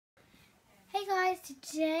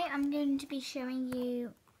today I'm going to be showing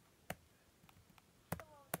you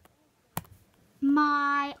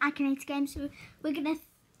my Akinator game. So we're gonna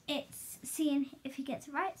seeing if he gets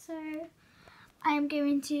it right. So I am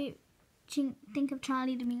going to think of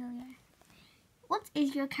Charlie D'Amelio. What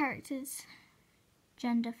is your character's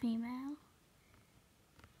gender? Female?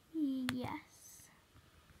 Yes.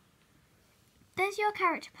 Does your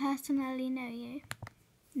character personally know you?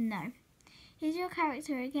 No. Is your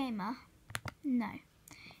character a gamer? No.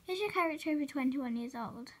 Is your character over 21 years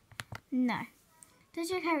old? No.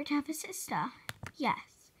 Does your character have a sister?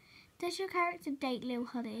 Yes. Does your character date Lil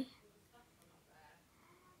Holly?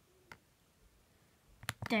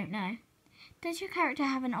 Don't know. Does your character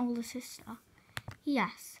have an older sister?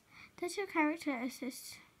 Yes. Does your character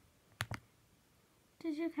assist?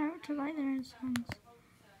 Does your character write their own songs?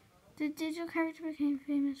 Did your character become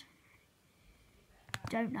famous?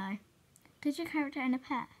 Don't know. Does your character own a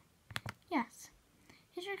pet? Yes.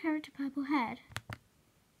 Is your character purple haired?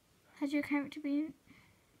 Has your character been...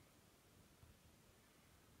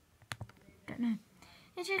 Don't know.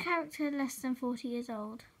 Is your character less than 40 years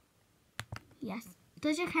old? Yes.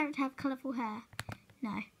 Does your character have colourful hair?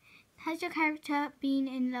 No. Has your character been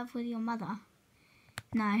in love with your mother?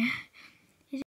 No.